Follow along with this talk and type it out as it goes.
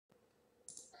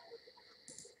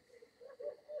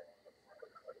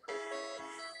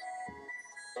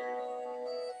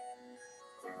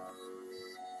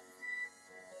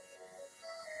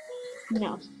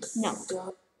No, no,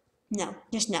 no,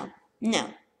 just no, no.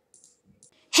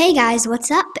 Hey guys,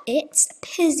 what's up? It's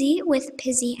Pizzy with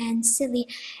Pizzy and Silly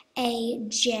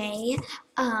AJ.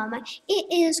 It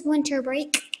is winter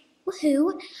break.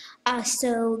 Woohoo!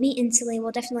 So me and Silly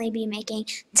will definitely be making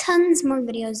tons more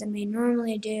videos than we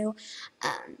normally do.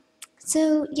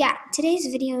 So yeah, today's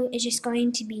video is just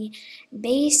going to be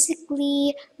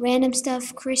basically random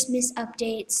stuff, Christmas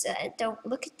updates. Don't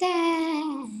look at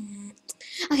that.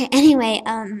 Okay, anyway,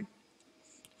 I'm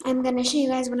gonna show you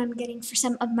guys what I'm getting for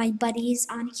some of my buddies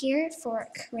on here for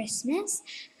Christmas.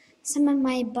 Some of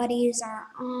my buddies are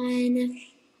on,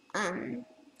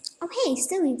 oh hey,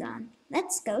 Silly's on.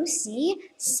 Let's go see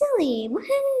Silly,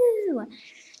 woohoo!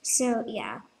 So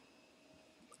yeah,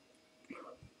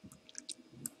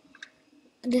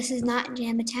 this is not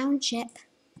Jamma Township.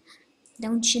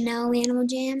 Don't you know, Animal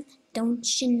Jam?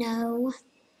 Don't you know?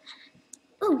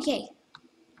 Oh yay,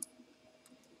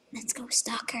 let's go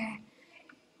Stalker.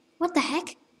 What the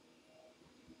heck?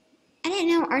 I didn't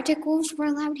know Arctic wolves were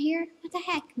allowed here. What the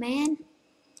heck, man?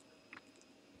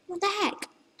 What the heck?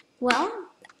 Well,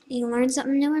 you learn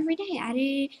something new every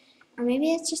day. Or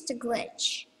maybe it's just a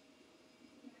glitch.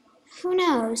 Who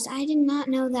knows? I did not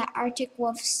know that Arctic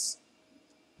wolves.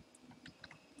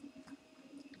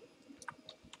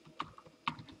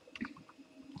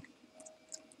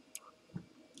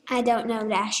 I don't know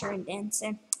Dasher and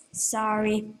Dancer.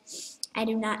 Sorry. I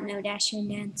do not know Dasher and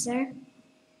Dancer.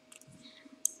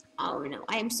 Oh no,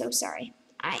 I am so sorry.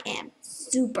 I am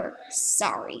super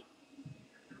sorry.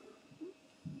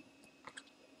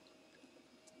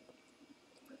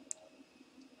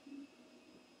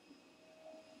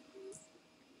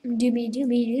 Dooby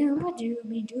dooby dooba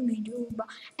dooby dooby dooba.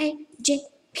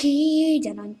 AJP.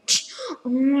 Oh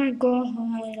my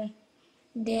god.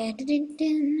 Da, da, da,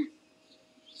 da.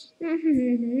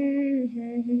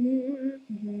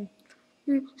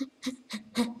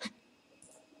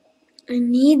 I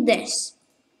need this,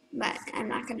 but I'm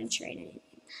not going to trade anything.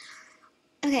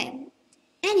 Okay,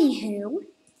 anywho,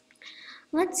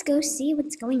 let's go see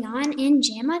what's going on in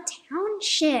Jamma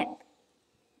Township.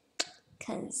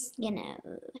 Because,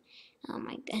 oh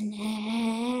my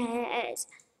goodness.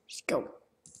 Just go.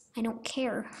 I don't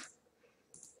care.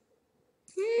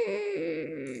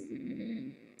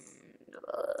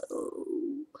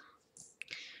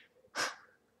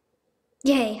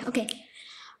 Yay, okay.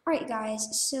 Alright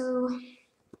guys, so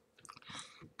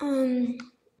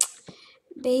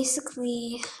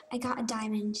basically I got a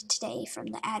diamond today from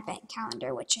the advent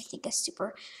calendar, which I think is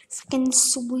super freaking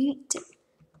sweet.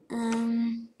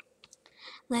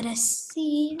 Let us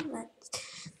see.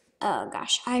 Oh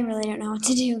gosh, I really don't know what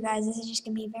to do, guys. This is just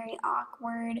gonna be very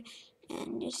awkward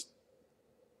and just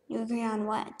you agree on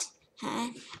what?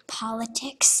 Huh?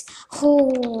 Politics?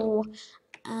 Oh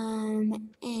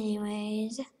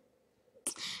anyways.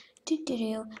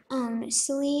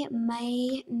 Silly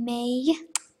might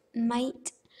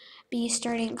be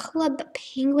starting Club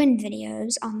Penguin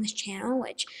videos on this channel,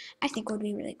 which I think would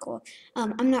be really cool.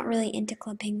 I'm not really into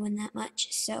Club Penguin that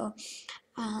much, so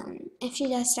if she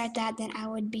does start that, then I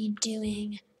would be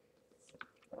doing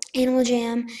Animal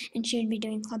Jam, and she would be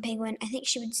doing Club Penguin. I think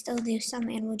she would still do some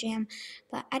Animal Jam,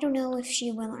 but I don't know if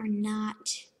she will or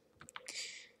not.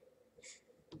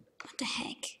 What the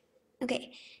heck?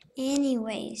 Okay,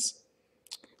 anyways.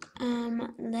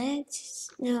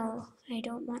 No, I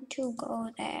don't want to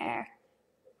go there.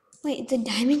 Wait, the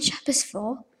diamond shop is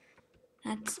full?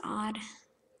 That's odd.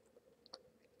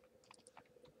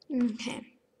 Okay.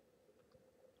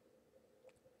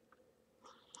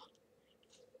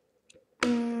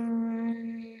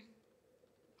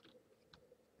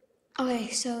 Okay,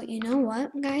 so you know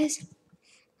what, guys?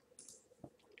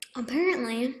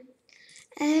 Apparently,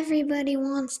 everybody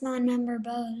wants non-member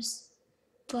bows,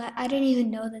 but I didn't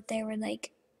even know that they were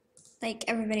like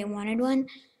everybody wanted one.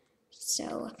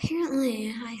 So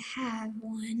apparently, I have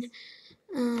one.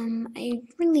 I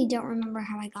really don't remember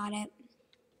how I got it.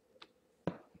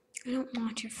 I don't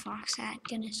want your fox hat.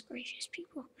 Goodness gracious,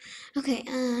 people. Okay,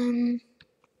 oh,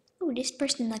 this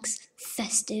person looks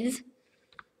festive.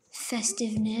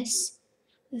 Festiveness.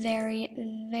 Very,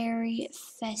 very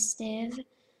festive. Let's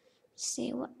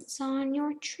see what's on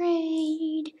your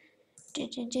trade.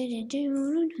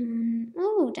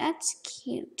 Oh, that's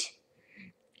cute.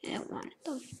 I don't want it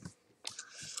though.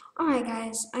 Alright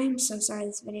guys, I'm so sorry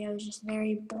this video is just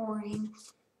very boring.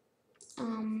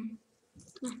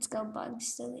 Let's go bug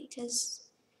Silly, because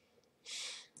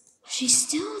she's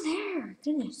still there.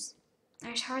 Goodness.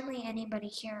 There's hardly anybody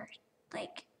here.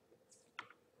 Like,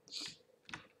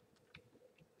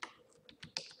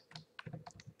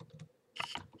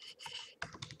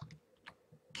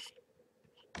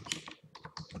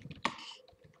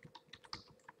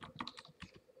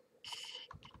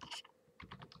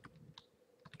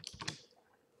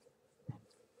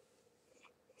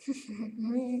 I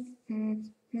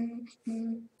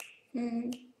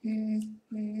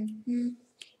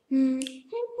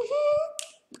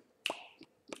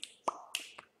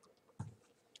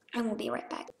will be right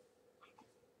back.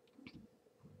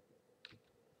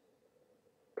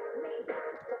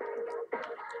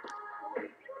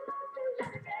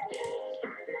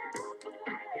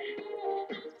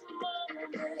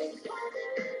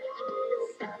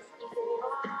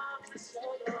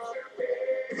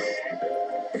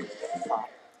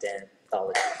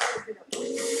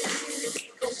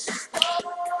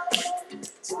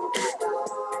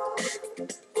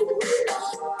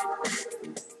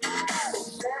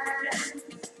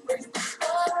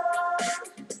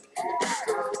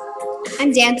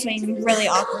 I'm dancing really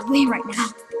awkwardly right now.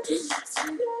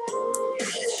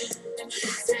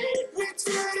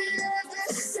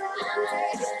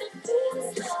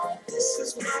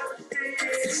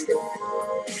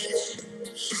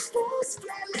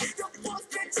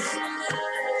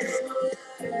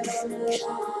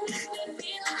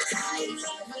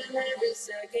 Every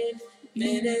second,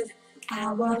 minute,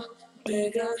 hour,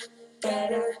 bigger,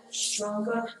 better,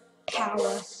 stronger,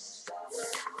 power.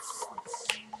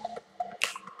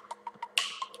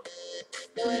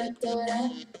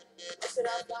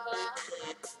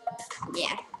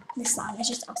 Yeah, this song is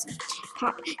just awesome.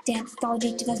 Pop Dance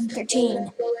Anthology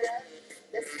 2013.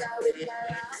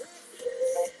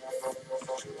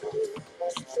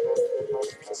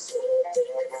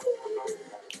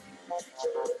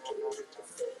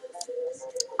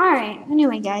 Alright,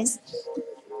 anyway guys.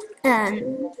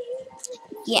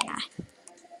 Yeah.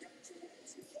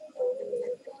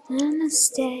 I'm gonna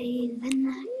stay the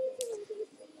night.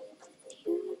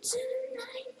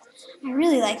 I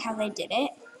really like how they did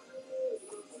it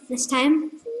this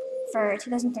time for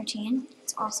 2013.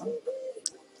 It's awesome.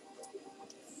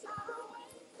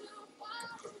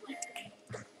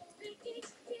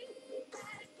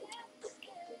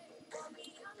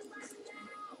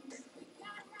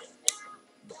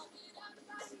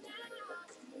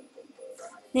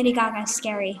 Lady Gaga is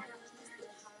scary.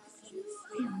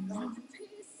 I don't know.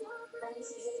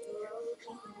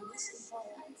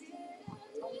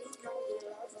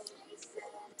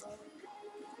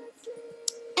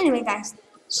 Anyway, guys,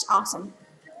 it's awesome.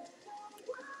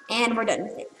 And we're done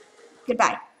with it.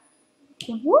 Goodbye.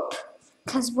 Whoop!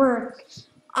 Because we're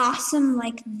awesome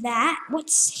like that.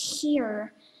 What's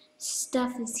here?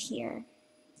 Stuff is here.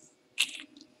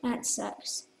 That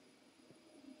sucks.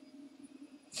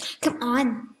 Come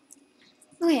on.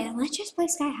 Okay, let's just play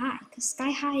Sky High, because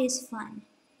Sky High is fun.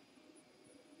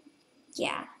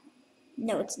 Yeah.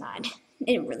 No, it's not.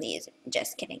 It really isn't.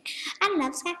 Just kidding. I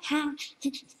love Sky High.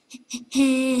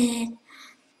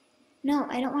 No,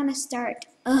 I don't want to start.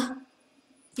 Ugh.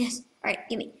 Yes. Alright,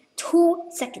 give me 2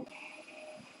 seconds.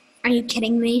 Are you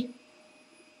kidding me?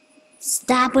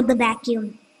 Stop with the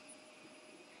vacuum.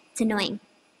 It's annoying.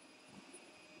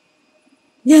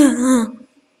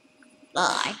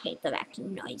 Oh, I hate the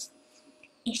vacuum noise.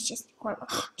 It's just horrible.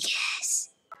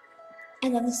 Yes! I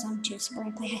love this song too, so we're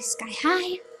gonna play Sky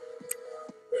High.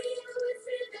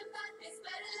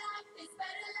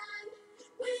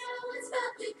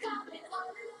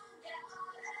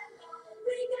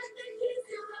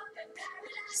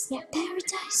 Yeah,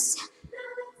 paradise.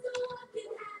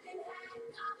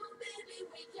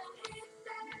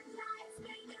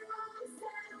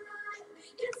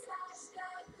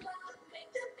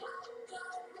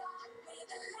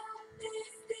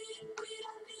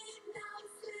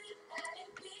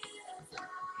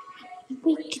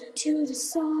 We could do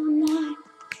this all night.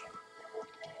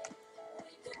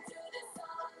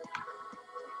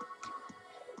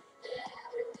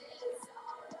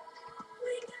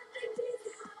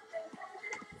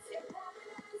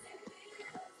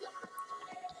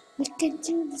 We could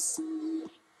do this all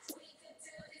night.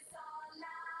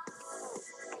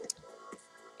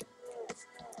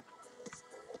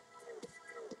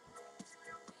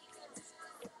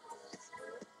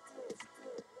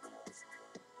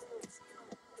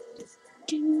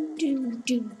 Do, do,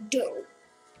 do, do.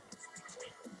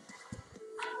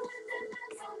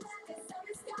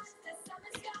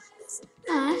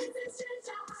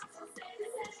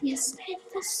 Yes,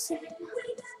 it's the same.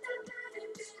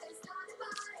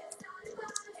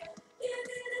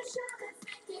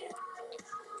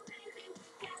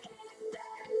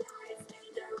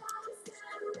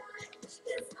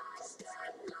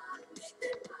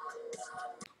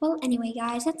 Well, anyway,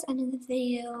 guys, that's the end of the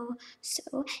video.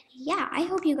 So, yeah, I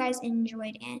hope you guys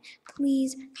enjoyed, and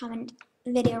please comment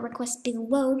video requests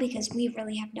below because we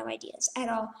really have no ideas at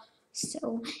all.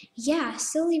 So, yeah,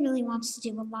 Silly really wants to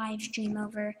do a live stream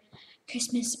over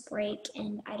Christmas break,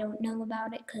 and I don't know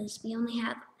about it because we only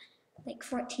have like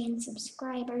 14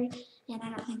 subscribers, and I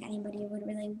don't think anybody would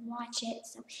really watch it.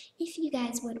 So if you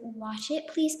guys would watch it,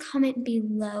 please comment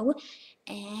below,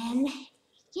 and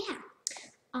yeah,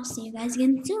 I'll see you guys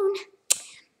again soon.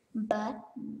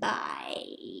 Bye-bye.